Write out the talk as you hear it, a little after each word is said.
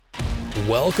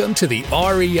Welcome to the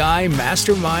REI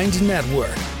Mastermind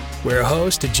Network, where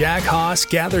host Jack Haas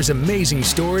gathers amazing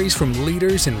stories from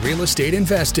leaders in real estate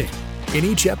investing. In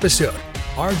each episode,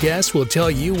 our guests will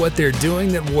tell you what they're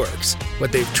doing that works,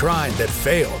 what they've tried that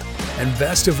failed, and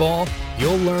best of all,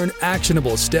 you'll learn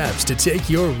actionable steps to take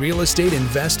your real estate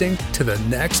investing to the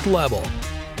next level.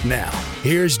 Now,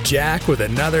 here's Jack with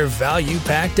another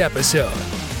value-packed episode.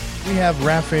 We have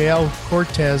Rafael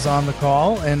Cortez on the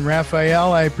call. And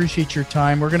Rafael, I appreciate your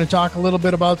time. We're going to talk a little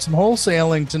bit about some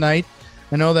wholesaling tonight.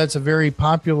 I know that's a very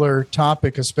popular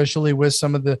topic, especially with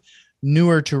some of the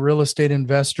newer to real estate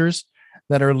investors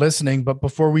that are listening. But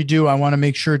before we do, I want to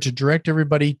make sure to direct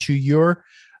everybody to your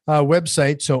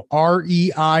website. So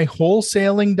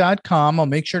reiwholesaling.com. I'll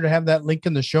make sure to have that link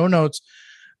in the show notes.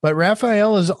 But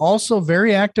Rafael is also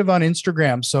very active on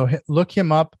Instagram. So look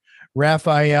him up,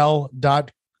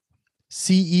 Rafael.CEO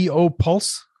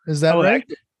Pulse. Is that right?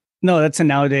 No, that's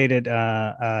an outdated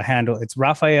handle. It's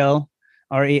Rafael,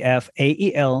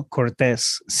 Rafael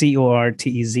Cortez,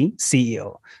 Cortez,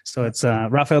 CEO. So it's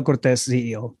Rafael Cortez,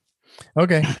 CEO.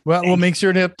 Okay. Well, we'll make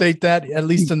sure to update that at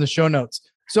least in the show notes.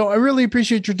 So I really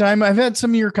appreciate your time. I've had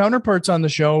some of your counterparts on the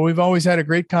show. We've always had a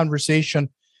great conversation.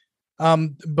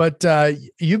 But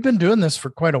you've been doing this for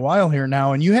quite a while here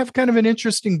now, and you have kind of an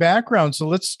interesting background. So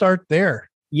let's start there.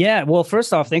 Yeah. Well,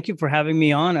 first off, thank you for having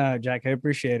me on, Jack. I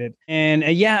appreciate it. And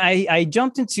I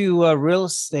jumped into real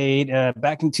estate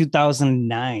back in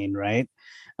 2009, right?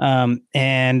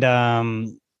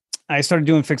 I started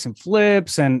doing fix and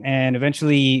flips and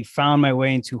eventually found my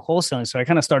way into wholesaling. So I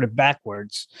kind of started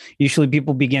backwards. Usually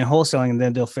people begin wholesaling and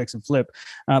then they'll fix and flip.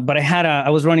 But I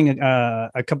was running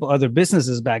a couple other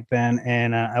businesses back then,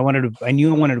 and I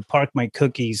knew I wanted to park my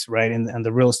cookies right in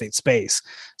the real estate space.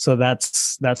 So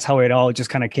that's how it all just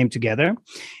kind of came together.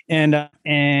 And that's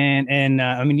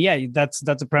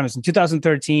a premise. In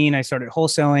 2013, I started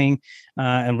wholesaling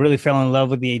and really fell in love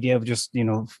with the idea of just,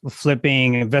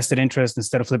 flipping invested interest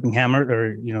instead of flipping hammer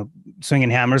or,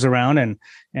 swinging hammers around and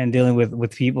dealing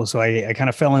with people. So I kind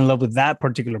of fell in love with that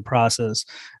particular process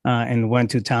and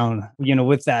went to town,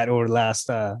 with that over the last,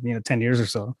 10 years or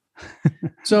so.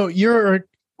 So you're an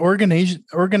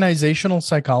organizational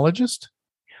psychologist?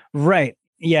 Right.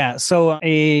 Yeah. So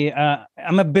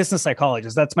I'm a business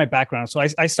psychologist. That's my background. So I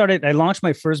launched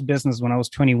my first business when I was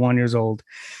 21 years old.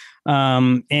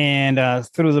 Through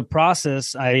the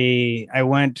process, I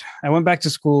went back to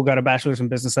school, got a bachelor's in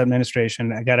business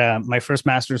administration. I got my first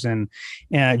master's in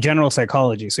general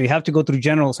psychology. So you have to go through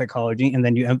general psychology, and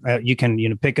then you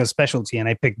can pick a specialty. And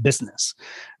I picked business,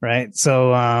 right?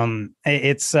 So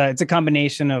it's a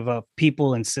combination of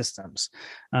people and systems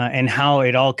and how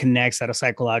it all connects at a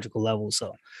psychological level.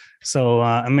 So,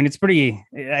 it's pretty,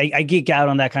 I geek out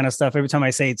on that kind of stuff. Every time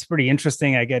I say it's pretty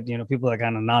interesting, I get, people that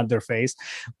kind of nod their face,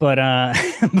 but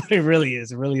it really is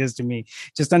to me,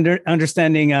 just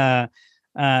understanding,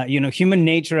 human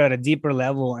nature at a deeper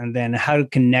level, and then how to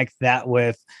connect that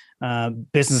with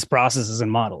business processes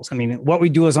and models. What we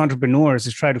do as entrepreneurs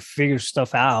is try to figure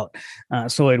stuff out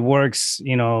so it works,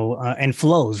 and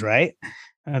flows, right?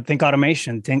 Think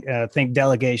automation, think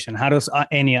delegation. How does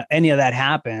any of that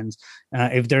happens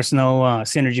if there's no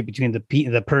synergy between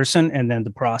the person and then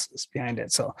the process behind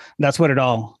it? So that's what it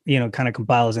all kind of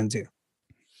compiles into.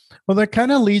 Well, that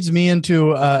kind of leads me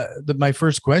into my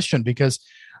first question, because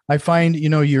I find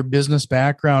your business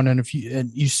background, and if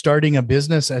you starting a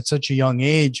business at such a young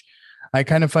age, I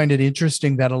kind of find it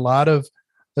interesting that a lot of,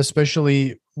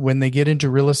 especially when they get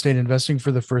into real estate investing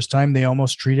for the first time, they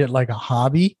almost treat it like a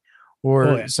hobby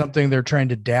or something they're trying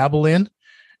to dabble in.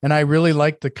 And I really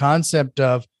like the concept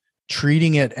of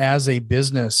treating it as a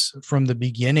business from the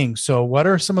beginning. So what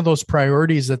are some of those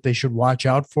priorities that they should watch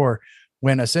out for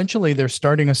when essentially they're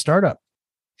starting a startup?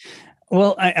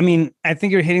 Well, I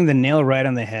think you're hitting the nail right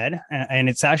on the head. And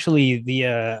it's actually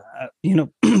the,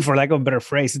 for lack of a better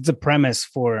phrase, it's a premise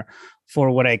for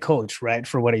what I coach, right?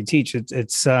 For what I teach.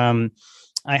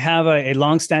 I have a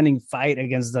longstanding fight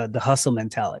against the hustle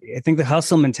mentality. I think the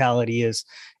hustle mentality it's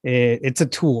a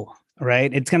tool,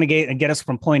 right? It's going to get us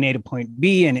from point A to point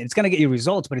B, and it's going to get you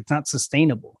results, but it's not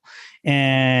sustainable.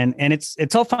 And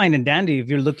it's all fine and dandy if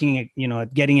you're looking at,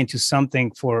 at getting into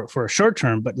something for a short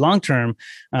term, but long term,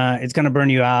 it's going to burn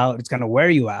you out. It's going to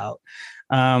wear you out.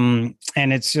 And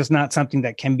it's just not something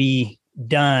that can be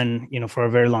done, for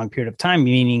a very long period of time,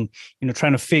 meaning,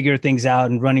 trying to figure things out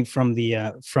and running from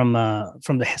the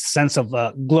sense of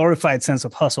glorified sense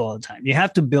of hustle all the time. You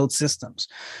have to build systems.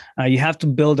 You have to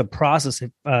build a process,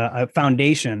 a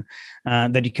foundation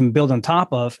that you can build on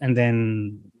top of, and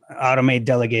then automate,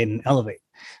 delegate, and elevate.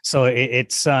 So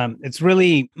it's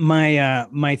really my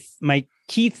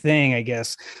key thing, I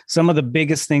guess, some of the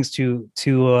biggest things to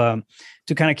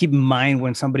kind of keep in mind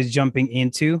when somebody's jumping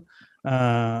into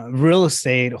real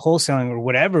estate, wholesaling, or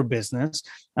whatever business,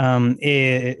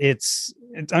 it's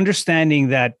understanding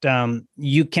that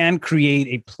you can create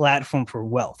a platform for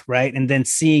wealth, right? And then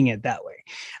seeing it that way.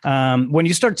 When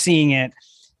you start seeing it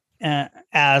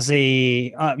as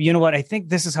a, you know what, I think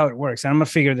this is how it works, and I'm gonna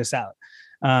figure this out.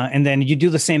 And then you do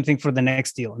the same thing for the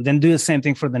next deal, and then do the same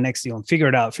thing for the next deal, and figure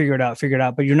it out.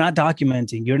 But you're not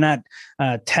documenting, you're not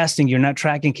testing, you're not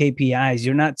tracking KPIs,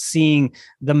 you're not seeing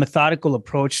the methodical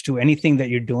approach to anything that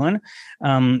you're doing.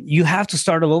 You have to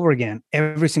start all over again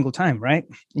every single time, right?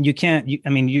 You can't.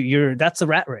 You're that's a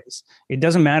rat race. It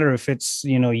doesn't matter if it's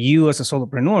you as a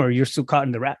solopreneur, you're still caught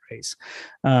in the rat race,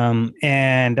 and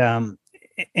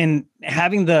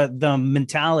having the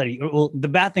mentality. Well,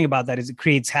 the bad thing about that is it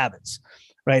creates habits.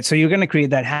 Right. So you're going to create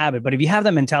that habit. But if you have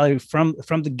that mentality from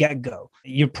the get-go,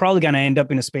 you're probably going to end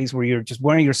up in a space where you're just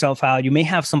wearing yourself out. You may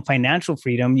have some financial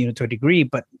freedom, to a degree,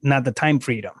 but not the time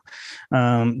freedom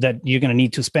that you're going to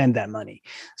need to spend that money.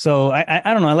 So I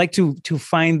don't know. I like to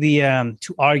find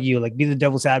to argue, like be the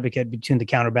devil's advocate between the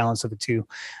counterbalance of the two,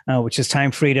 which is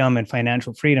time freedom and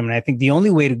financial freedom. And I think the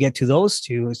only way to get to those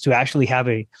two is to actually have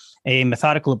a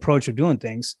methodical approach of doing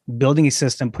things, building a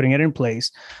system, putting it in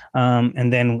place,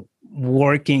 and then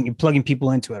plugging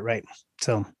people into it, right?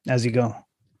 So as you go.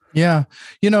 Yeah.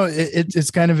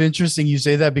 It's kind of interesting you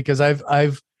say that, because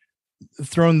I've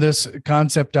thrown this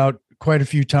concept out quite a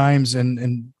few times,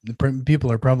 and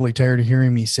people are probably tired of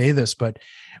hearing me say this, but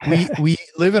we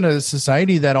live in a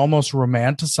society that almost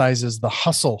romanticizes the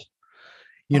hustle.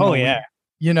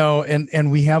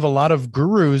 And we have a lot of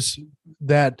gurus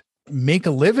that make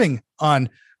a living on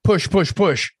push,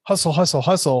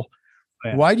 hustle.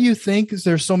 Yeah. Why do you think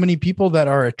there's so many people that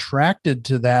are attracted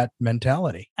to that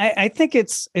mentality? I think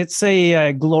it's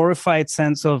a glorified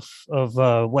sense of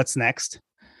what's next,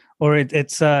 or it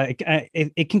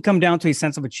can come down to a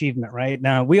sense of achievement, right?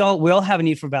 Now we all have a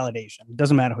need for validation. It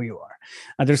doesn't matter who you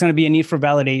are. There's going to be a need for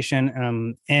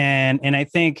validation, and I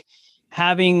think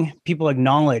having people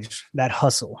acknowledge that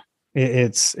hustle.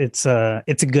 It's a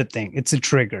good thing. It's a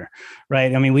trigger,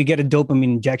 right? I mean, we get a dopamine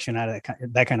injection out of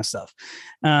that kind of stuff,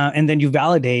 and then you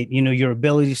validate, your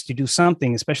abilities to do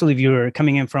something, especially if you're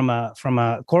coming in from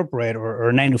a corporate or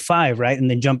a 9-to-5, right? And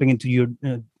then jumping into your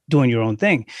doing your own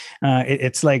thing.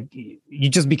 It's like you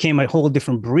just became a whole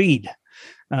different breed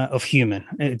of human.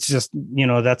 It's just,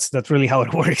 that's really how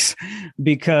it works,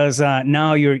 because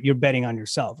now you're betting on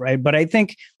yourself, right? But I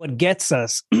think what gets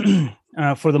us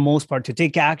for the most part to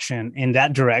take action in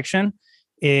that direction,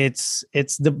 it's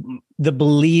the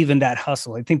belief in that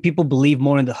hustle. I think people believe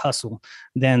more in the hustle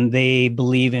than they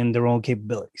believe in their own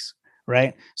capabilities.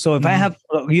 Right. So if I have,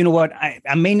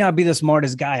 I may not be the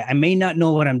smartest guy. I may not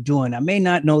know what I'm doing. I may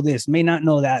not know this, may not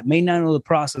know that, may not know the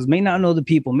process, may not know the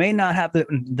people, may not have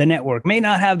the network, may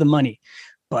not have the money,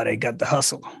 but I got the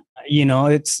hustle.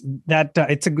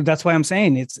 That's why I'm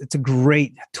saying it's a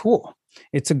great tool.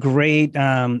 It's a great,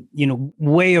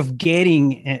 way of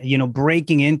getting,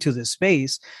 breaking into the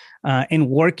space and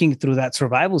working through that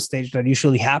survival stage that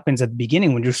usually happens at the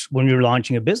beginning when you're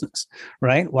launching a business,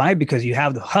 right? Why? Because you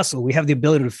have the hustle. We have the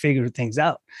ability to figure things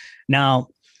out. Now,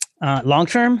 long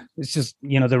term, it's just,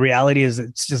 the reality is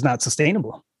it's just not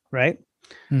sustainable, right?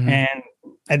 Mm-hmm. And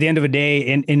at the end of the day,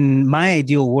 in my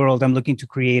ideal world, I'm looking to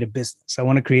create a business. I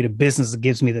want to create a business that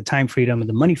gives me the time freedom and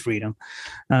the money freedom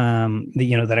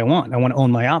that I want. I want to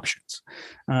own my options.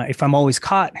 If I'm always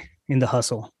caught in the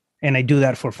hustle, and I do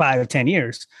that for 5 or 10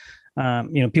 years,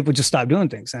 people just stop doing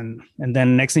things. And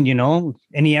then next thing you know,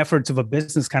 any efforts of a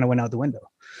business kind of went out the window.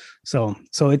 So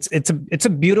it's a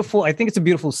beautiful, I think it's a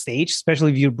beautiful stage,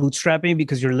 especially if you're bootstrapping,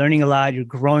 because you're learning a lot, you're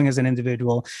growing as an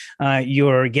individual,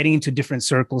 you're getting into different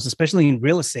circles, especially in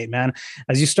real estate, man.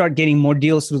 As you start getting more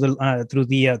deals through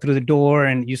the door,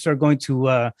 and you start going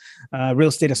to real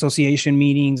estate association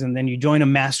meetings, and then you join a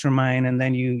mastermind, and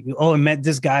then I met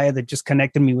this guy that just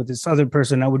connected me with this other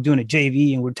person. Now we're doing a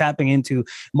JV, and we're tapping into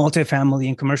multifamily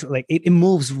and commercial. Like it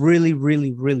moves really,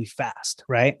 really, really fast,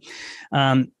 right?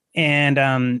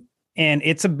 And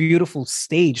it's a beautiful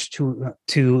stage to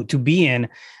be in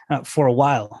for a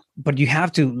while, but you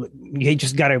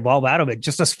just got to evolve out of it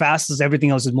just as fast as everything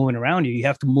else is moving around you. You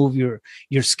have to move your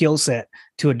skill set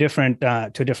to a different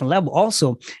level.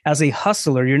 Also, as a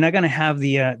hustler, you're not going to have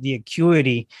the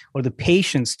acuity or the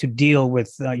patience to deal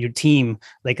with your team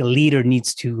like a leader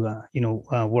needs to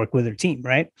work with their team,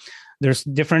 right? There's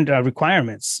different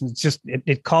requirements. It's just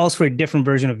it calls for a different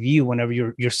version of you whenever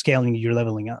you're scaling, you're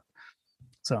leveling up.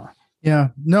 So yeah,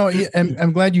 no,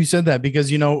 I'm glad you said that,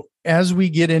 because as we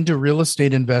get into real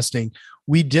estate investing,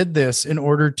 we did this in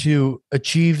order to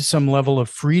achieve some level of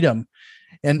freedom.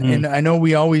 And I know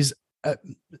we always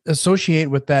associate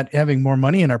with that having more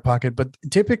money in our pocket, but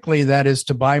typically that is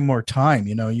to buy more time.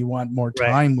 You want more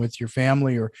time with your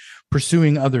family or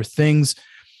pursuing other things.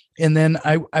 And then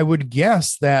I would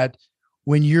guess that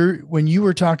when you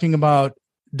were talking about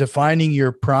defining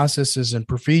your processes and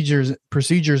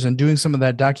procedures and doing some of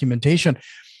that documentation,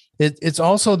 it's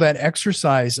also that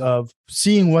exercise of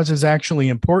seeing what is actually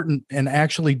important and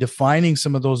actually defining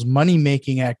some of those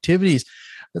money-making activities.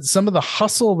 Some of the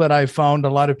hustle that I've found a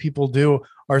lot of people do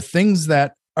are things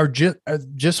that are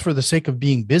just for the sake of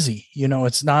being busy.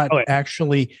 It's not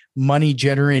actually money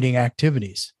generating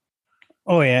activities.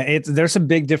 Oh yeah. There's a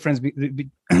big difference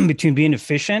between being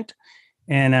efficient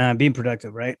and being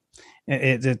productive, right?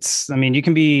 You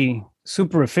can be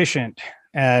super efficient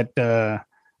at,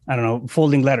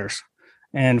 folding letters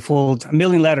and fold 1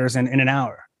 million letters in an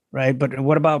hour. Right. But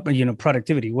what about,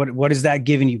 productivity? What is that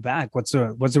giving you back? What's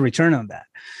the return on that?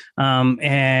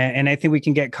 And I think we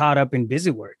can get caught up in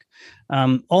busy work.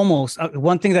 Almost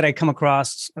one thing that I come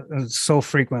across so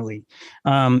frequently,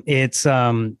 it's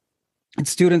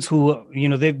students who,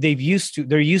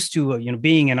 they're used to,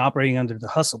 being and operating under the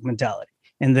hustle mentality.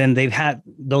 And then they've had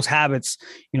those habits,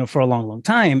 for a long, long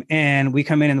time. And we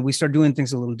come in and we start doing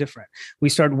things a little different. We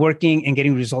start working and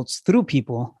getting results through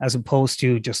people as opposed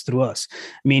to just through us.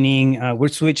 Meaning we're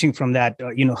switching from that,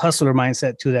 hustler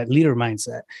mindset to that leader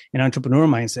mindset and entrepreneur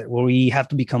mindset, where we have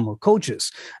to become more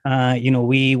coaches.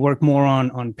 We work more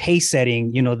on pace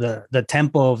setting, the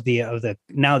tempo of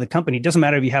the company. It doesn't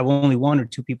matter if you have only 1 or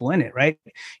 2 people in it, right?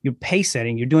 You're pace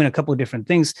setting. You're doing a couple of different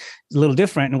things, a little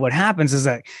different. And what happens is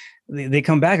that they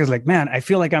come back as like, man, I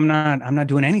feel like I'm not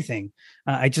doing anything.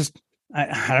 I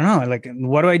don't know. Like,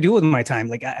 what do I do with my time?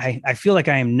 Like, I feel like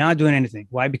I am not doing anything.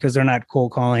 Why? Because they're not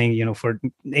cold calling, for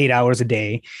 8 hours a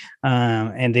day.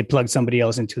 And they plug somebody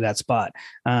else into that spot.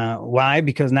 Why?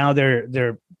 Because now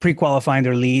they're pre-qualifying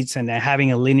their leads and they're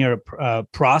having a linear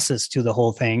process to the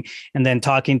whole thing. And then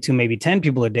talking to maybe 10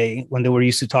 people a day when they were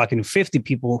used to talking to 50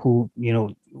 people who,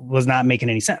 was not making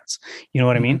any sense. You know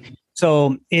what I mean?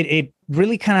 So it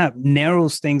really kind of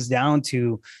narrows things down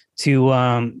to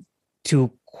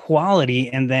quality,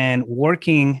 and then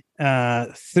working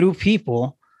through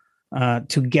people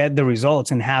to get the results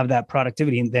and have that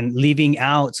productivity, and then leaving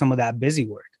out some of that busy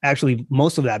work. Actually,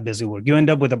 most of that busy work, you end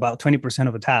up with about 20%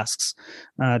 of the tasks,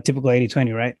 typical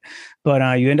 80-20, right?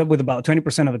 But you end up with about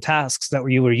 20% of the tasks that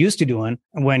you were used to doing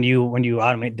when you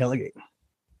automate, delegate.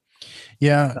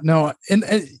 Yeah, no. And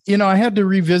I had to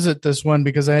revisit this one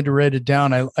because I had to write it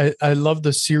down. I love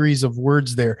the series of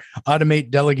words there: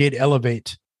 automate, delegate,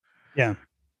 elevate. Yeah.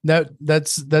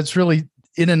 That's really,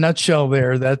 in a nutshell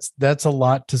there, that's a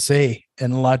lot to say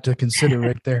and a lot to consider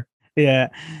right there. Yeah.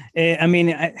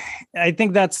 I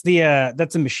think that's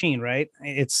a machine, right?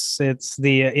 It's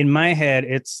in my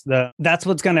head, that's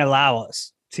what's going to allow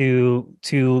us to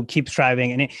keep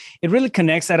striving. And it really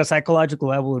connects at a psychological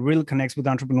level. It really connects with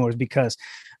entrepreneurs because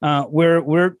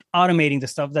we're automating the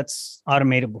stuff that's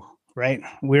automatable, right?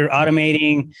 We're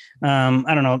automating,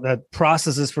 the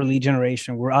processes for lead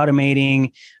generation. We're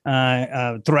automating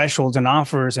thresholds and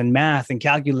offers and math and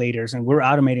calculators, and we're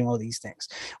automating all these things.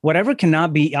 Whatever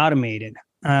cannot be automated,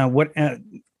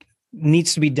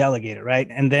 needs to be delegated, right?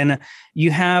 And then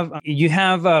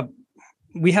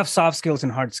we have soft skills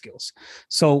and hard skills.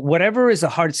 So whatever is a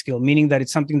hard skill, meaning that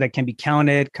it's something that can be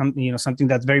counted, something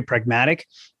that's very pragmatic,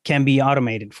 can be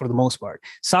automated for the most part.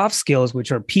 Soft skills,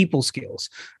 which are people skills,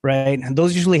 right? And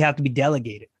those usually have to be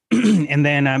delegated. And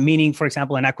then meaning, for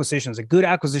example, in acquisitions, a good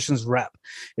acquisitions rep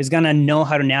is going to know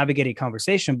how to navigate a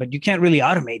conversation, but you can't really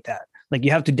automate that. Like,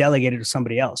 you have to delegate it to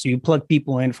somebody else. So you plug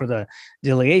people in for the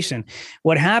delegation.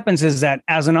 What happens is that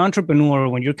as an entrepreneur,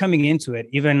 when you're coming into it,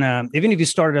 even if you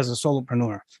started as a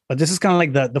solopreneur, but this is kind of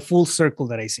like the full circle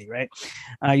that I see, right?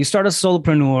 You start as a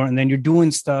solopreneur, and then you're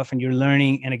doing stuff and you're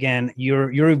learning. And again,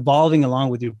 you're evolving along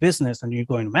with your business, and you're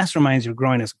going to masterminds, you're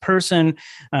growing as a person.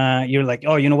 You're like,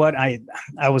 oh, you know what? I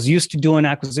was used to doing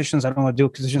acquisitions. I don't want to do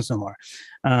acquisitions no more.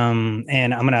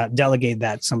 And I'm going to delegate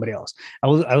that to somebody else. I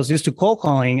was used to cold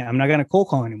calling. I'm not going to cold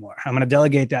call anymore. I'm going to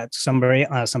delegate that to somebody,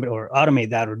 or automate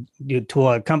that, or do to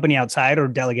a company outside, or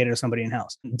delegate it to somebody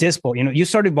in-house. Dispo, you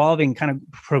start evolving, kind of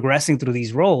progressing through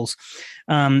these roles.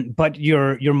 But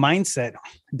your mindset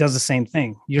does the same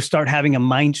thing. You start having a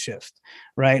mind shift,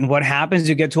 right? And what happens,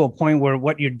 you get to a point where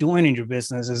what you're doing in your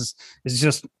business is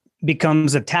just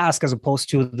becomes a task as opposed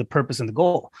to the purpose and the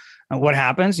goal. And what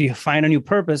happens? You find a new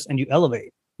purpose and you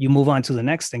elevate. You move on to the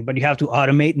next thing, but you have to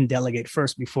automate and delegate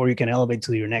first before you can elevate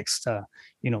to your next,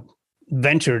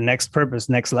 venture, next purpose,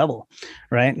 next level,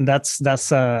 right? And that's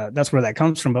where that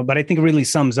comes from. But I think it really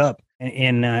sums up,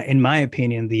 in my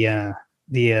opinion, the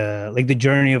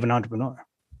journey of an entrepreneur.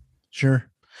 Sure.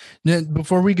 Now,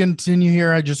 before we continue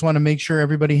here, I just want to make sure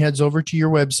everybody heads over to your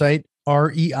website,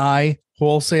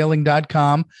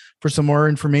 REIwholesaling.com, for some more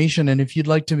information. And if you'd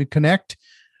like to connect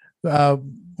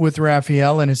with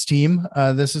Rafael and his team,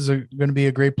 this is going to be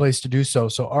a great place to do so.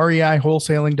 So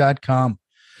REIwholesaling.com.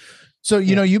 So,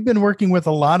 you've been working with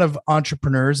a lot of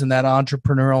entrepreneurs and that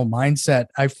entrepreneurial mindset.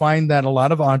 I find that a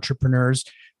lot of entrepreneurs,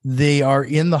 they are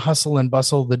in the hustle and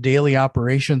bustle, the daily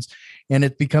operations, and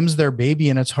it becomes their baby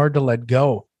and it's hard to let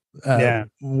go.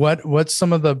 What's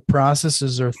some of the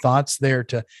processes or thoughts there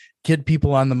to get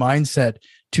people on the mindset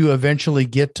to eventually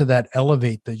get to that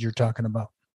elevate that you're talking about?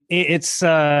 It's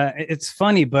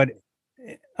funny, but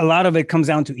a lot of it comes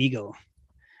down to ego.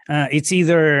 It's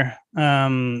either,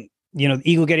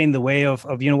 ego getting in the way of,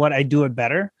 I do it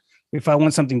better. If I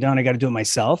want something done, I got to do it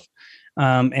myself.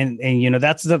 And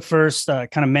that's the first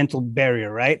kind of mental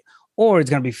barrier, right? Or it's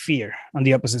going to be fear on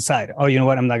the opposite side. Oh, you know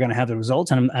what? I'm not going to have the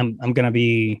results, and I'm not going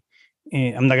to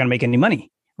make any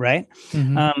money, right?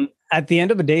 Mm-hmm. At the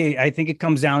end of the day, I think it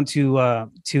comes down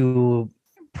to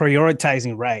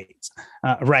prioritizing right.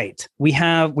 We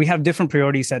have different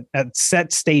priorities at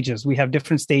set stages. We have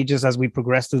different stages as we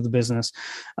progress through the business.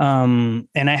 And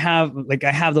I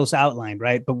have those outlined,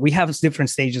 right? But we have different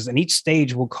stages, and each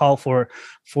stage will call for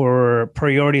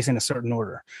priorities in a certain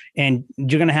order. And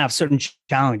you're going to have certain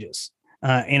challenges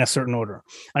in a certain order.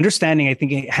 Understanding, I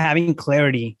think, having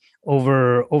clarity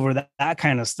over that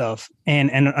kind of stuff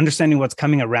and understanding what's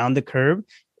coming around the curve,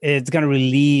 it's going to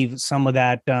relieve some of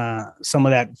that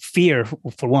fear,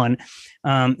 for one.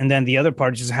 And then the other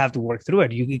part, just have to work through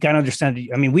it. You got to understand.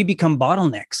 I mean, we become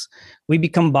bottlenecks. We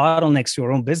become bottlenecks to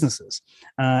our own businesses.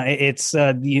 It's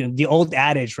the old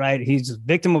adage, right? He's a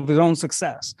victim of his own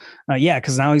success.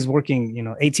 Because now he's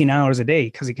working, 18 hours a day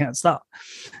because he can't stop.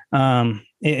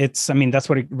 That's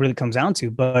what it really comes down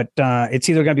to. But it's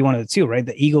either going to be one of the two, right?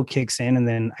 The ego kicks in, and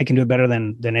then I can do it better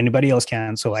than anybody else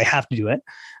can, so I have to do it,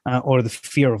 or the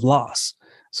fear of loss.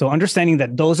 So understanding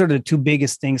that those are the two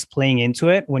biggest things playing into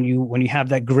it when you have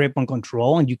that grip on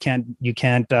control and you can't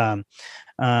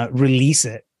release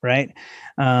it, right?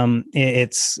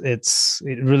 It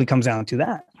really comes down to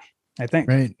that, I think.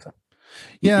 Right.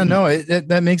 Yeah. No,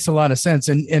 that makes a lot of sense,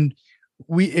 and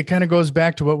it kind of goes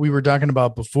back to what we were talking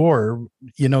about before.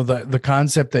 The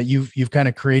concept that you've kind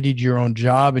of created your own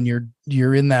job and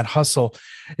you're in that hustle.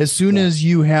 As soon as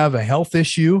you have a health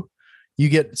issue, you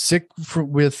get sick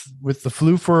with the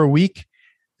flu for a week,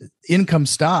 income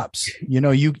stops.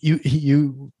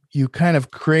 You kind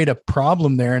of create a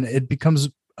problem there, and it becomes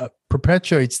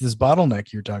perpetuates this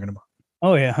bottleneck you're talking about.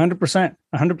 Oh yeah,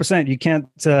 100%. You can't.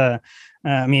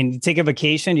 You take a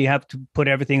vacation, you have to put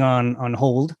everything on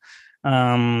hold,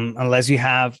 unless you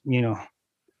have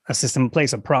a system in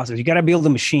place, a process. You got to build a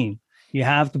machine. You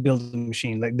have to build the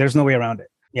machine. Like, there's no way around it.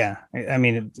 Yeah. I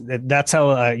mean, that's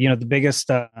how, the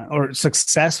biggest, or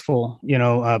successful,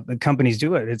 companies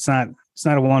do it. It's not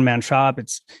a one-man shop.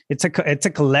 It's a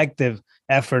collective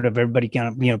effort of everybody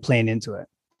kind of, playing into it.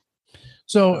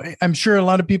 So I'm sure a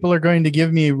lot of people are going to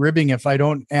give me ribbing if I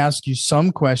don't ask you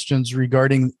some questions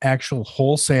regarding actual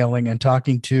wholesaling and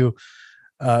talking to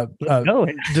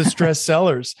distressed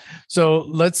sellers. So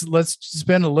let's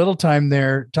spend a little time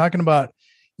there talking about,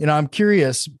 I'm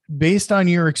curious, based on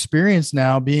your experience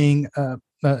now being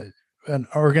an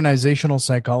organizational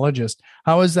psychologist,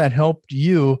 how has that helped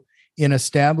you in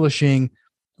establishing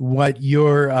what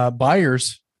your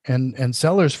buyers and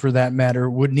sellers, for that matter,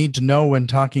 would need to know when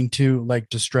talking to like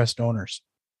distressed owners?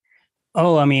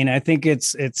 Oh, I mean, I think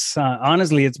it's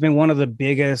honestly, it's been one of the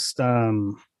biggest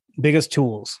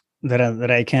tools that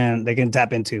they can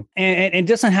tap into, and it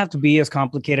doesn't have to be as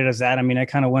complicated as that. I mean, I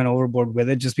kind of went overboard with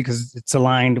it just because it's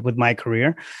aligned with my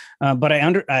career. But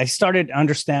I started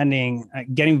understanding,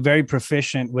 getting very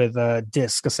proficient with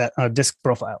disc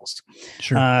profiles.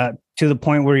 Sure. To the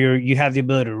point where you have the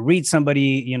ability to read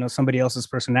somebody else's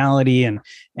personality and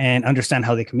understand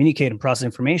how they communicate and process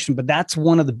information. But that's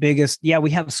one of the biggest. Yeah,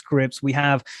 we have scripts, we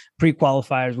have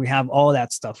pre-qualifiers, we have all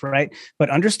that stuff, right?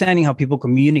 But understanding how people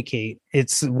communicate,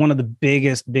 it's one of the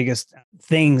biggest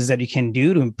things that you can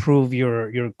do to improve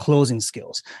your closing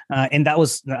skills. And that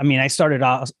was, I started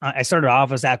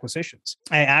off as acquisitions.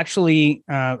 I actually,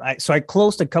 I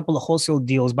closed a couple of wholesale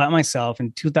deals by myself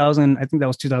in 2000. I think that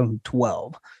was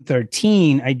 2012.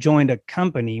 13, I joined a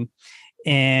company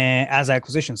as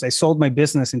acquisitions. I sold my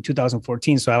business in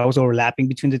 2014, so I was overlapping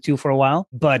between the two for a while.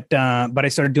 But I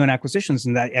started doing acquisitions,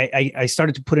 and that I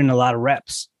started to put in a lot of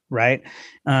reps right?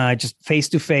 Just face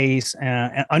to face,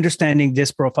 understanding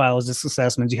disc profiles, disc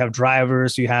assessments. You have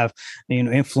drivers, you have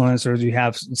influencers, you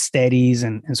have steadies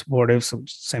and supportives, so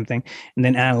same thing, and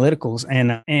then analyticals,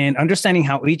 and understanding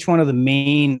how each one of the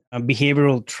main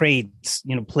behavioral traits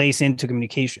plays into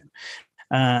communication.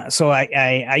 So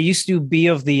I used to be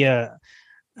of the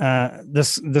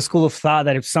school of thought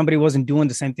that if somebody wasn't doing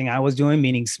the same thing I was doing,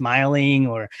 meaning smiling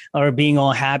or being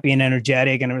all happy and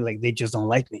energetic, and like, they just don't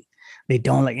like me. They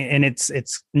don't like, and it's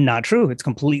not true. It's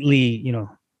completely,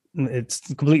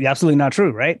 absolutely not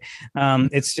true, right?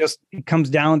 It's just, it comes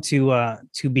down to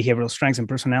behavioral strengths and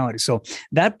personality. So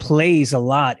that plays a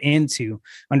lot into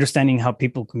understanding how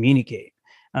people communicate.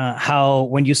 How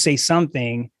when you say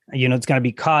something, it's going to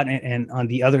be caught and on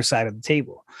the other side of the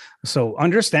table. So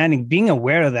understanding, being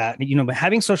aware of that, but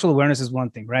having social awareness is one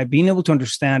thing, right? Being able to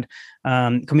understand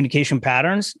communication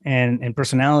patterns and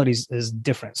personalities is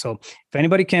different. So if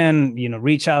anybody can,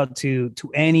 reach out to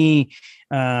any,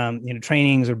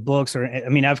 trainings or books, or, I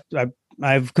mean,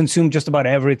 I've consumed just about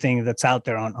everything that's out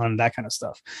there on that kind of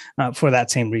stuff for that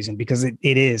same reason, because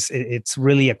it's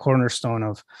really a cornerstone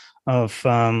of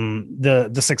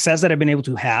the success that I've been able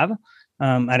to have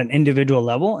at an individual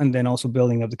level, and then also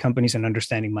building up the companies and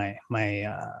understanding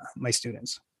my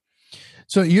students.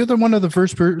 So you're one of the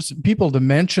first people to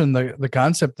mention the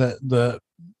concept that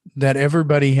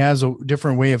everybody has a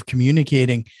different way of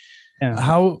communicating. Yeah.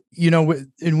 How,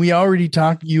 and we already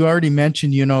talked, you already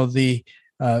mentioned, the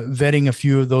vetting a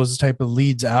few of those type of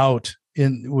leads out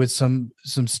with some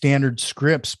standard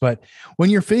scripts, but when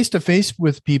you're face to face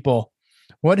with people,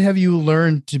 what have you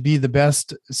learned to be the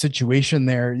best situation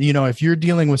there? If you're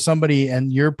dealing with somebody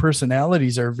and your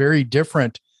personalities are very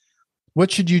different,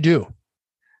 what should you do?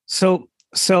 So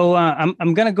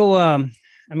I'm going to go,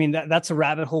 that's a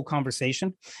rabbit hole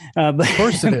conversation. But, of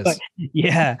course it is. But,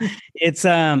 yeah, it's,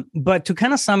 but to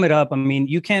kind of sum it up,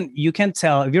 you can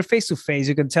tell if you're face to face,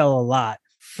 you can tell a lot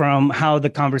from how the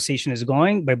conversation is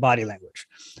going by body language.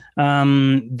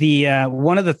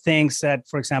 One of the things that,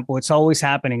 for example, it's always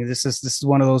happening. This is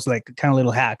one of those like kind of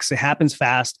little hacks. It happens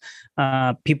fast.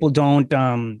 People don't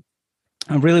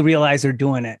really realize they're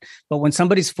doing it. But when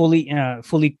somebody's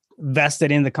fully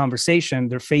vested in the conversation,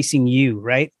 they're facing you,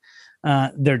 right?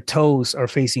 Their toes are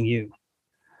facing you.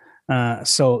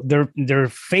 So they're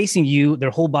facing you, their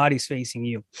whole body's facing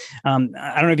you. I don't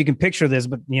know if you can picture this,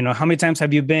 but how many times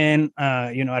have you been,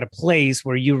 at a place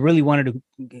where you really wanted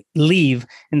to leave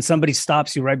and somebody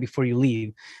stops you right before you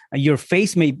leave? Your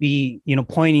face may be,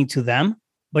 pointing to them,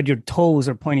 but your toes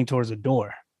are pointing towards the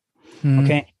door. Mm-hmm.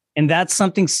 Okay. And that's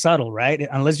something subtle, right?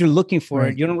 Unless you're looking for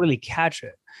it, you don't really catch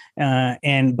it.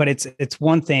 But it's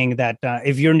one thing that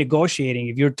if you're negotiating,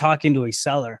 if you're talking to a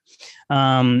seller,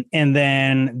 and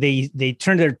then they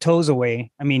turn their toes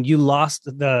away, you lost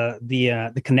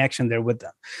the connection there with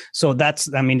them. So it's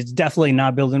definitely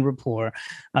not building rapport,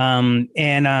 and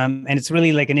it's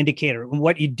really like an indicator.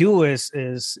 What you do is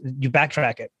you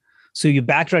backtrack it. So you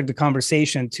backtrack the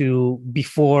conversation to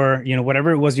before,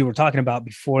 whatever it was you were talking about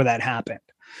before that happened,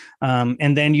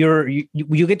 and then you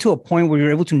get to a point where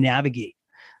you're able to navigate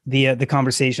the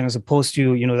conversation, as opposed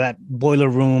to that boiler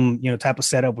room type of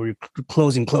setup where you're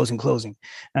closing.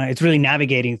 It's really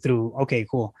navigating through. Okay,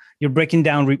 cool. You're breaking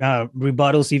down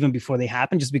rebuttals even before they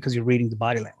happen, just because you're reading the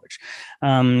body language.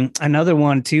 Another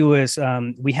one too is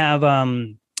we have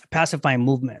pacifying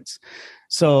movements.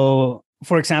 So,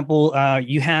 for example,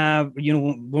 you have,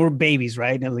 we're babies,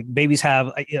 right? And like babies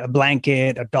have a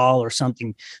blanket, a doll, or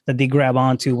something that they grab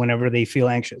onto whenever they feel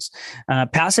anxious.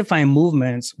 Pacifying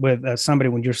movements with somebody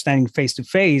when you're standing face to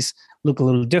face look a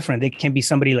little different. They can be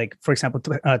somebody like, for example,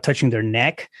 touching their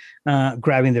neck,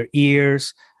 grabbing their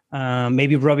ears,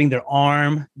 maybe rubbing their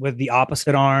arm with the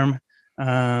opposite arm.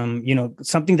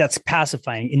 Something that's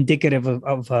pacifying, indicative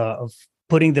of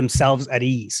putting themselves at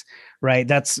ease, right?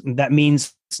 That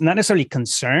means it's not necessarily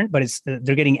concerned, but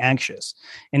they're getting anxious.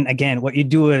 And again, what you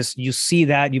do is you see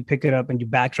that, you pick it up and you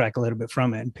backtrack a little bit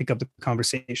from it and pick up the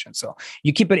conversation. So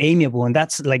you keep it amiable. And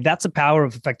that's the power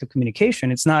of effective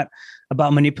communication. It's not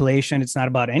about manipulation. It's not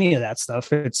about any of that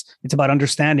stuff. It's about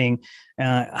understanding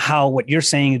how what you're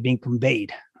saying is being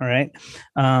conveyed. All right.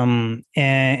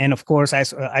 And of course,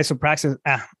 isopraxism,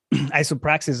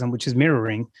 which is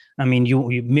mirroring.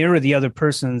 You mirror the other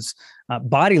person's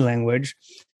body language,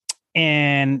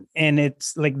 and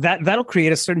it's like that'll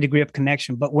create a certain degree of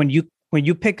connection. But when you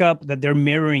pick up that they're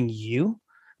mirroring you,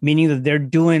 meaning that they're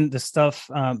doing the stuff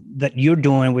that you're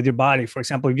doing with your body. For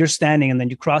example, if you're standing and then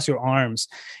you cross your arms,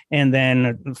 and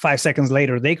then 5 seconds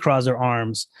later they cross their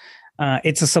arms,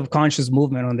 it's a subconscious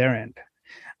movement on their end.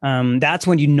 that's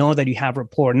when you know that you have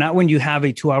rapport, not when you have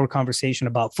a 2-hour conversation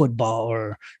about football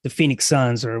or the Phoenix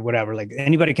Suns or whatever. Like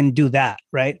anybody can do that,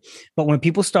 right? But when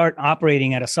people start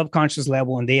operating at a subconscious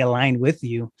level and they align with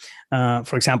you,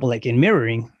 for example, like in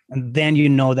mirroring, and then you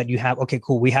know that you have, okay,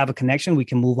 cool, we have a connection, we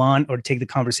can move on or take the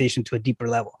conversation to a deeper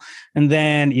level. And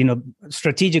then,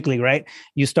 strategically, right,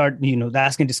 you start,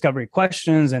 asking discovery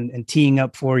questions and teeing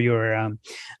up for your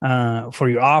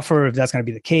offer, if that's going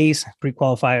to be the case,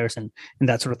 pre-qualifiers and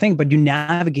that sort of thing. But you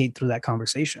navigate through that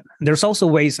conversation. There's also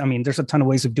ways, there's a ton of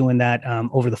ways of doing that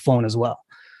over the phone as well.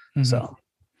 Mm-hmm. So.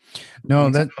 No,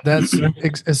 that's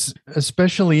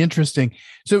especially interesting.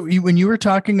 So when you were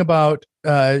talking about,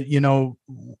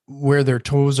 where their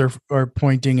toes are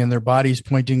pointing and their body's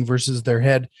pointing versus their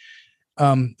head,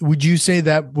 would you say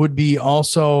that would be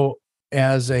also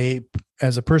as a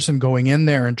person going in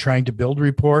there and trying to build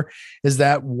rapport? Is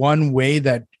that one way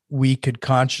that we could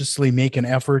consciously make an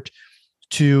effort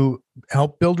to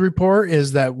help build rapport?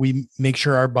 Is that we make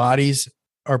sure our bodies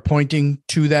are pointing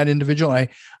to that individual? I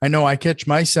know I catch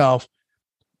myself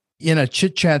in a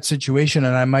chit chat situation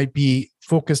and I might be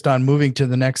focused on moving to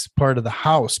the next part of the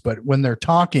house, but when they're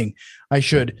talking, I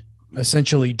should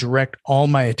essentially direct all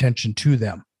my attention to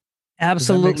them.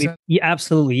 Absolutely. Yeah,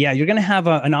 absolutely. Yeah. You're going to have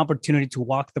an opportunity to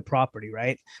walk the property,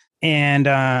 right? And,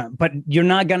 but you're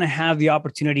not going to have the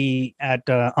opportunity at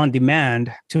on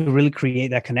demand to really create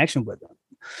that connection with them.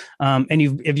 And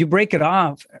if you break it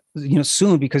off,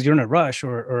 soon because you're in a rush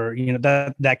or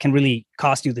that can really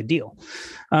cost you the deal.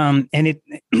 And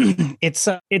it's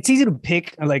easy to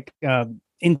pick like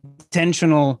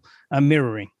intentional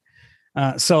mirroring.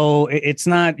 So it's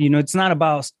not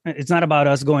about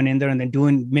us going in there and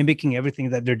then mimicking everything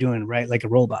that they're doing, right? Like a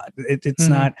robot. It's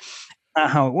not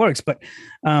how it works. But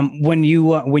when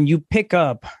you pick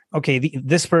up, okay,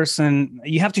 this person,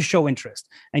 you have to show interest,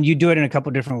 and you do it in a couple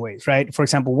of different ways, right? For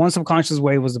example, one subconscious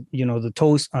way was the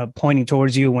toes pointing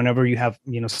towards you whenever you have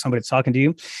somebody that's talking to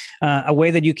you. A way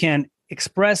that you can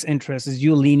express interest is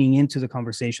you leaning into the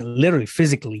conversation, literally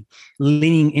physically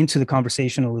leaning into the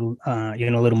conversation a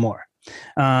little more.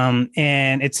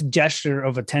 And it's a gesture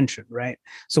of attention, right?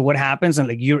 So what happens, and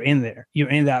like you're in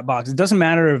that box. It doesn't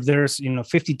matter if there's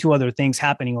 52 other things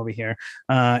happening over here.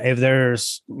 If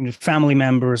there's family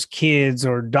members, kids,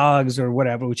 or dogs, or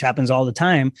whatever, which happens all the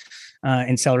time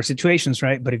in seller situations,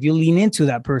 right? But if you lean into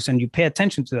that person, you pay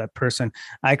attention to that person,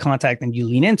 eye contact, and you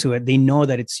lean into it, they know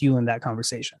that it's you in that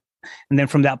conversation. And then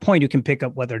from that point, you can pick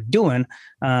up what they're doing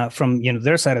from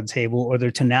their side of the table or their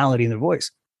tonality in their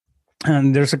voice.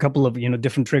 And there's a couple of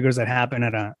different triggers that happen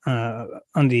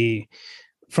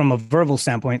from a verbal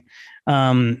standpoint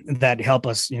that help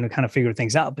us kind of figure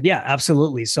things out. But yeah,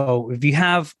 absolutely. So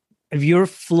if you're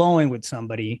flowing with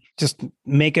somebody, just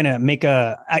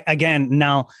again,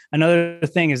 now another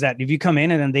thing is that if you come in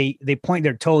and then they point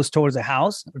their toes towards a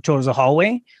house or towards a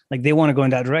hallway, like they want to go in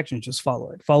that direction, just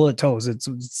follow it. Follow the toes. It's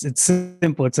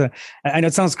simple. I know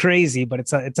it sounds crazy, but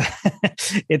it's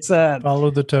a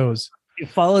follow the toes.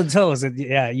 Follow the toes.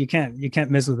 Yeah, you can't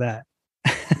miss with that.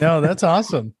 No, that's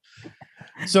awesome.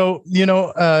 So,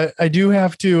 I do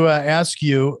have to ask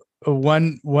you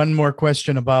one more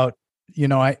question about,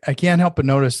 I can't help but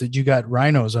notice that you got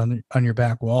rhinos on your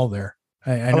back wall there.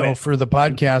 I know for the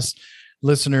podcast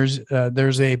listeners,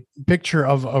 there's a picture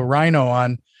of a rhino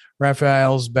on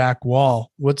Rafael's back wall.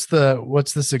 What's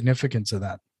the significance of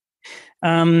that?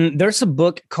 There's a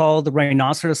book called The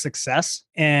Rhinoceros Success,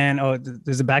 and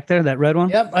there's a back there, that red one.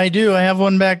 Yep, I do. I have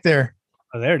one back there.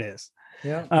 Oh, there it is.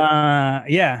 Yeah.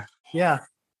 Yeah.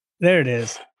 There it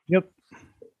is.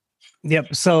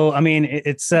 Yep. So,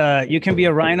 it's you can be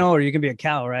a rhino or you can be a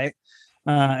cow, right?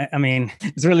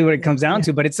 It's really what it comes down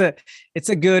to. But it's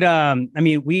a good.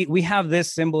 We have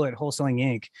this symbol at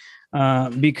Wholesaling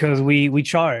Inc. Because we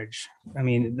charge.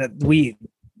 That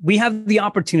we have the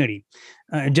opportunity.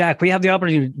 Jack, we have the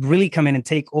opportunity to really come in and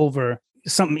take over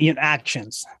some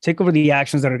actions, take over the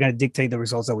actions that are going to dictate the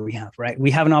results that we have, right?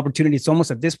 We have an opportunity. It's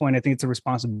almost at this point, I think it's a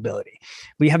responsibility.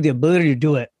 We have the ability to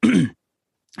do it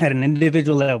at an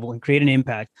individual level and create an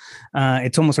impact.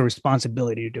 It's almost a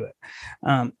responsibility to do it.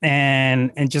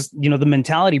 And just, the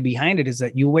mentality behind it is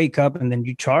that you wake up and then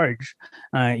you charge.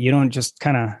 You don't just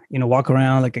kind of, walk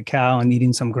around like a cow and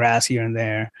eating some grass here and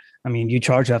there. You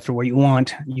charge after what you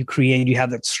want, you create, you have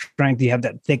that strength, you have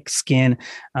that thick skin,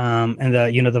 and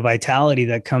the vitality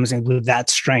that comes in with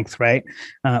that strength, right?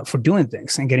 For doing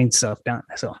things and getting stuff done.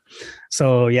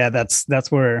 So yeah,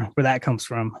 that's where that comes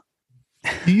from.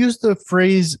 You use the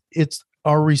phrase, it's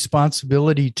our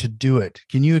responsibility to do it.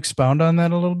 Can you expound on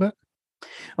that a little bit?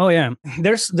 Oh yeah.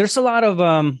 There's a lot of,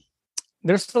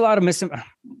 there's a lot of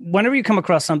whenever you come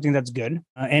across something that's good,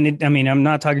 I'm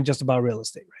not talking just about real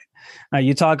estate, right?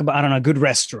 You talk about, I don't know, a good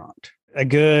restaurant, a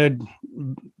good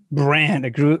brand, a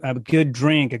good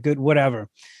drink, a good whatever.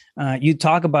 You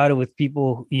talk about it with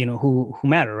people, who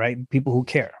matter, right? People who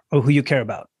care or who you care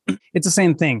about. It's the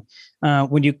same thing.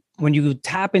 When you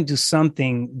tap into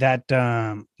something that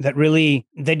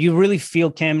you really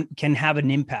feel can have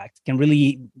an impact, can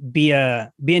really be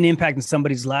an impact in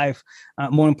somebody's life.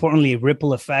 More importantly, a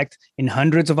ripple effect in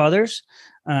hundreds of others.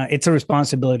 It's a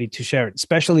responsibility to share it,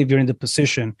 especially if you're in the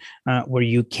position where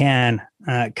you can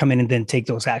come in and then take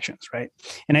those actions, right?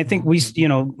 And I think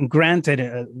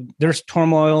granted, there's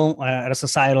turmoil at a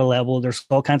societal level. There's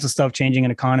all kinds of stuff changing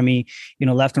in economy,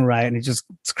 left and right, and it's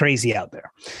crazy out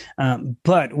there.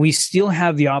 But we still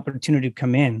have the opportunity to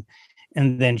come in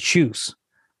and then choose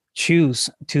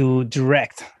to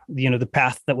direct the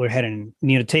path that we're heading,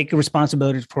 take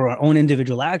responsibility for our own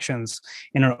individual actions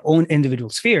in our own individual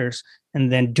spheres, and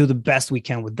then do the best we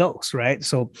can with those, right?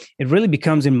 So it really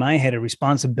becomes, in my head, a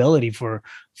responsibility for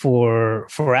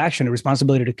action, a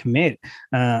responsibility to commit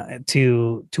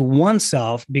to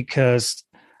oneself, because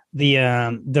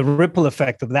the ripple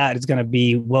effect of that is going to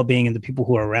be well-being in the people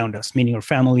who are around us, meaning our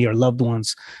family, our loved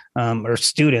ones, or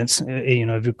students,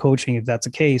 if you're coaching, if that's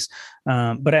the case.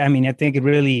 But I mean, I think it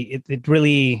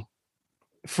really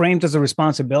framed as a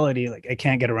responsibility. Like, I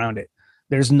can't get around it.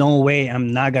 There's no way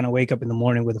I'm not going to wake up in the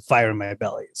morning with a fire in my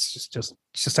belly. It's just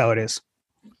how it is.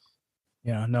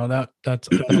 Yeah, no, that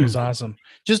was awesome.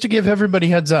 Just to give everybody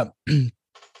heads up,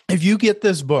 if you get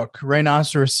this book,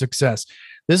 Rhinoceros Success,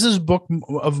 this is a book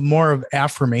of more of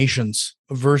affirmations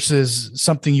versus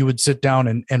something you would sit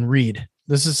down and read.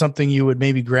 This is something you would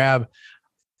maybe grab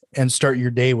and start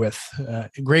your day with.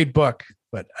 Great book,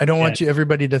 but I don't want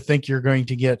everybody to think you're going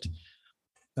to get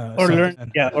learn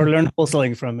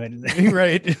wholesaling from it.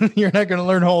 Right. You're not going to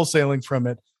learn wholesaling from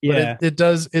it. Yeah. But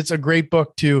it's a great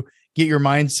book to get your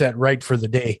mindset right for the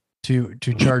day, to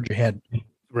charge ahead.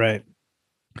 Right.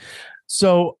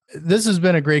 So this has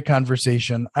been a great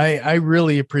conversation. I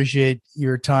really appreciate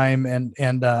your time,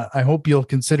 and I hope you'll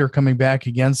consider coming back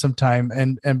again sometime.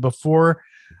 And before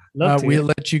we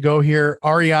let you go here,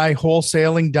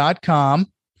 reiwholesaling.com.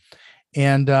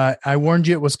 And I warned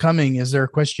you it was coming. Is there a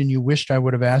question you wished I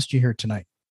would have asked you here tonight?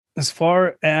 As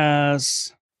far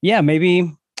as,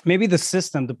 maybe the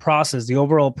system, the process, the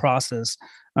overall process,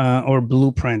 or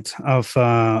blueprint of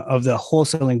the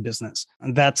wholesaling business.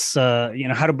 And that's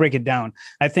how to break it down.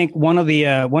 I think one of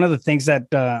the things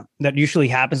that usually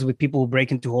happens with people who break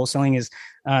into wholesaling is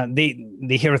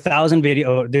they hear 1,000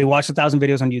 video, they watch 1,000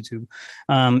 videos on YouTube,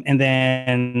 and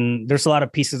then there's a lot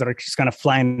of pieces that are just kind of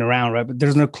flying around, right? But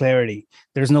there's no clarity.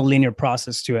 There's no linear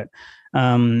process to it.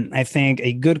 I think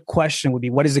a good question would be,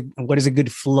 what is a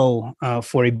good flow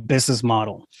for a business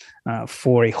model,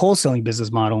 for a wholesaling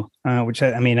business model, which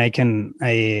I can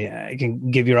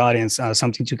give your audience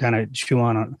something to kind of chew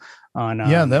on.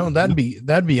 That'd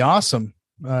be awesome.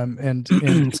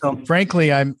 And so,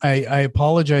 frankly, I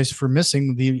apologize for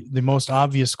missing the most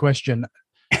obvious question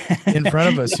in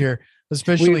front of us here,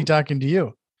 especially talking to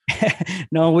you.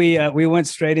 No, we went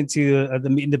straight into the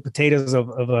meat and the potatoes of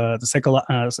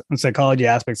the psychology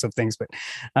aspects of things, but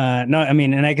no,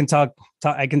 and I can talk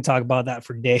about that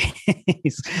for days.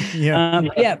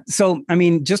 So,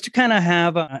 just to kind of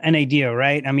have an idea,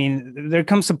 right? There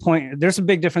comes a point. There's a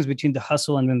big difference between the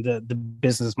hustle and then the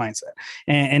business mindset,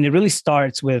 and it really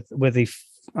starts with a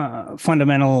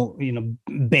fundamental,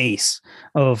 base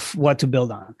of what to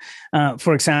build on.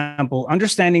 For example,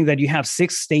 understanding that you have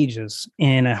 6 stages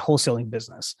in a wholesaling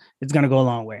business, it's going to go a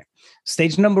long way.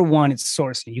 Stage number 1 is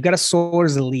sourcing. You got to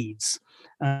source the leads.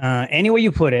 Any way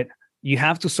you put it, you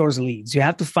have to source leads. You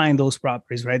have to find those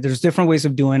properties, right? There's different ways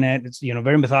of doing it. It's,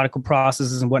 very methodical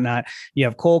processes and whatnot. You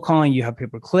have cold calling, you have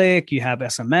pay-per-click, you have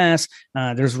SMS.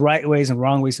 There's right ways and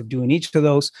wrong ways of doing each of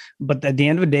those. But at the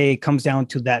end of the day, it comes down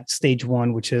to that stage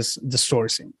 1, which is the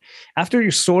sourcing. After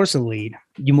you source a lead,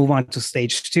 you move on to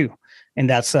stage 2, and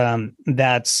that's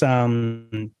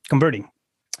converting.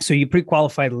 So you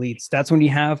pre-qualify the leads. That's when you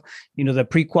have, the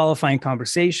pre-qualifying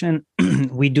conversation.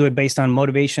 We do it based on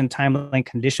motivation, timeline,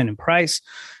 condition, and price.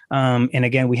 And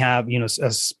again, we have,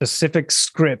 a specific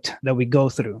script that we go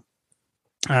through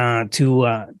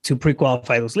to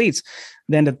pre-qualify those leads.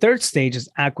 Then the third stage is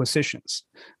acquisitions.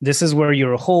 This is where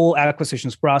your whole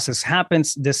acquisitions process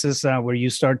happens. This is where you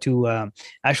start to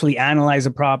actually analyze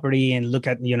a property and look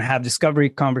at, have discovery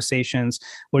conversations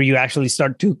where you actually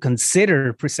start to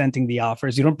consider presenting the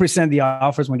offers. You don't present the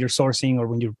offers when you're sourcing or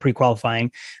when you're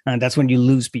pre-qualifying. That's when you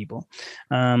lose people.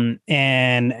 And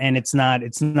it's not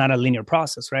a linear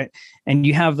process, right? And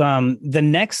you have the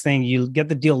next thing, you get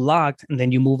the deal locked and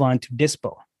then you move on to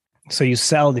dispo. So you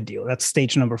sell the deal. That's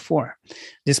stage number 4,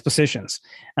 dispositions.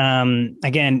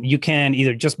 Again, you can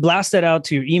either just blast it out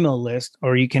to your email list,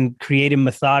 or you can create a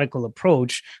methodical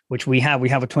approach, which we have. We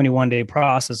have a 21-day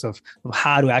process of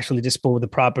how to actually dispose of the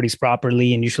properties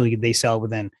properly. And usually they sell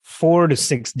within 4 to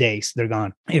 6 days. They're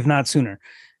gone, if not sooner.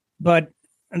 But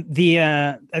at the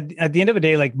end of the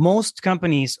day, like most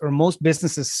companies or most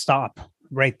businesses stop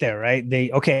right there, right?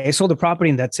 I sold the property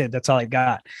and that's it. That's all I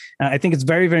got. I think it's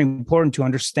very, very important to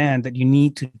understand that you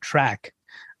need to track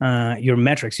your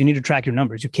metrics. You need to track your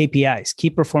numbers, your KPIs, key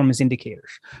performance indicators,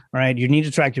 right? You need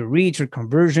to track your reach, your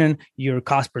conversion, your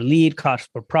cost per lead, cost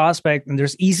per prospect. And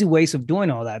there's easy ways of doing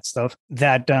all that stuff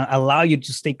that allow you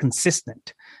to stay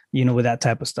consistent, with that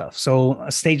type of stuff. So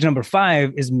stage number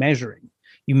 5 is measuring.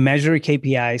 You measure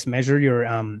KPIs, measure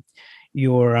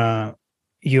your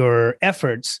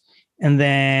efforts. And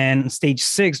then stage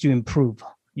 6, you improve.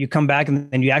 You come back and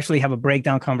then you actually have a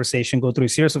breakdown conversation, go through a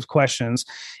series of questions,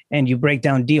 and you break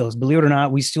down deals. Believe it or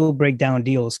not, we still break down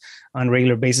deals on a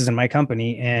regular basis in my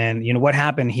company. And what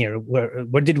happened here? Where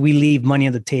did we leave money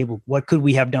on the table? What could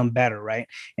we have done better, right?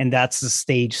 And that's the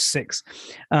stage 6,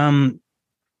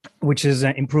 which is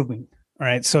improving. All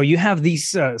right. So you have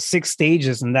these 6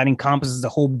 stages, and that encompasses the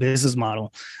whole business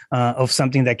model of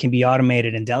something that can be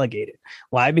automated and delegated.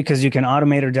 Why? Because you can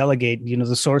automate or delegate, the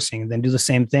sourcing, then do the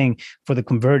same thing for the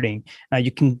converting. You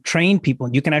can train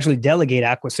people. You can actually delegate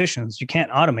acquisitions. You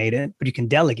can't automate it, but you can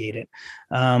delegate it.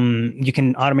 You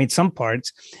can automate some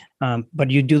parts, but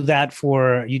you do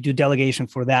delegation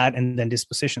for that, and then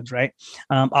dispositions, right?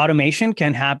 Automation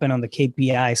can happen on the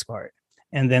KPIs part.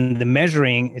 And then the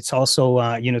measuring, it's also,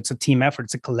 it's a team effort.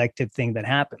 It's a collective thing that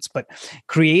happens. But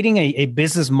creating a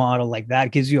business model like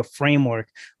that gives you a framework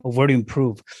of where to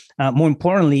improve. More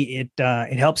importantly,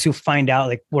 it helps you find out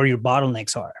like where your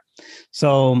bottlenecks are.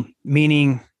 So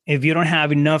meaning if you don't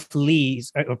have enough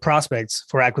leads or prospects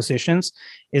for acquisitions,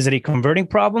 is it a converting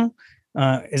problem?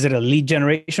 Is it a lead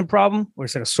generation problem? Or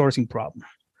is it a sourcing problem?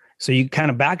 So you kind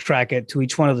of backtrack it to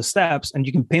each one of the steps, and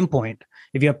you can pinpoint.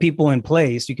 If you have people in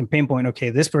place, you can pinpoint, okay,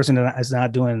 this person is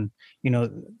not doing,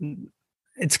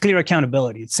 it's clear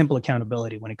accountability. It's simple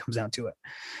accountability when it comes down to it.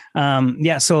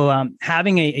 So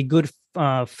having a good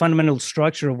fundamental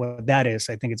structure of what that is,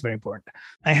 I think it's very important.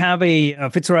 I have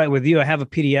if it's all right with you, I have a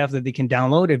PDF that they can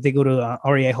download. If they go to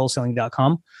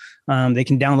reiwholesaling.com, they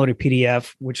can download a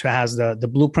PDF, which has the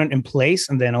blueprint in place,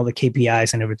 and then all the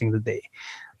KPIs and everything that they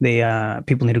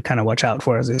people need to kind of watch out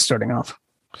for as they're starting off.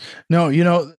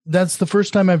 No, that's the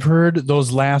first time I've heard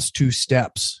those last 2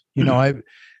 steps. I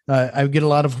get a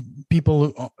lot of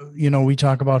people, we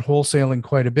talk about wholesaling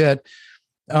quite a bit,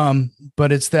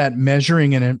 but it's that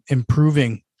measuring and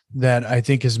improving that I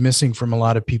think is missing from a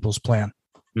lot of people's plan.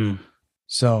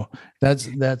 So that's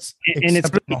and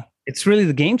it's really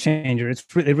the game changer. It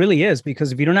really is,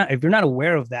 because if you're not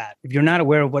aware of that, if you're not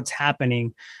aware of what's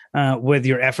happening with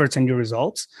your efforts and your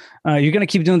results, you're going to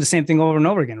keep doing the same thing over and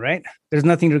over again, right? There's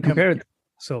nothing to compare it.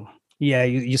 So yeah,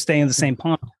 you stay in the same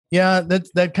pond. Yeah,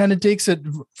 that kind of takes it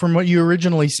from what you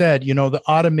originally said, the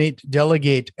automate,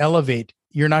 delegate, elevate.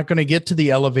 You're not going to get to the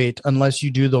elevate unless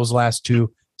you do those last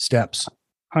 2 steps.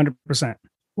 100%.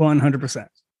 100%.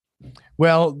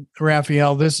 Well,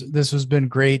 Rafael, this has been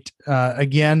great.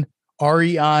 Again,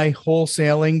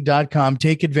 reiwholesaling.com.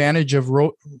 Take advantage of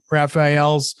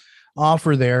Rafael's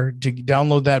offer there to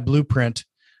download that blueprint.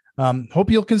 Hope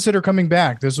you'll consider coming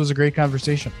back. This was a great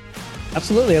conversation.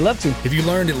 Absolutely. I'd love to. Have you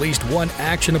learned at least one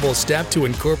actionable step to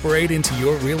incorporate into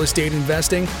your real estate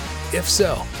investing? If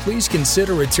so, please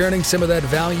consider returning some of that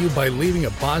value by leaving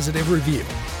a positive review,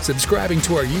 subscribing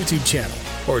to our YouTube channel,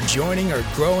 or joining our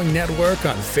growing network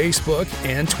on Facebook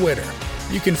and Twitter.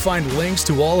 You can find links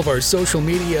to all of our social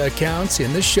media accounts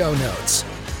in the show notes.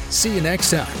 See you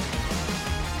next time.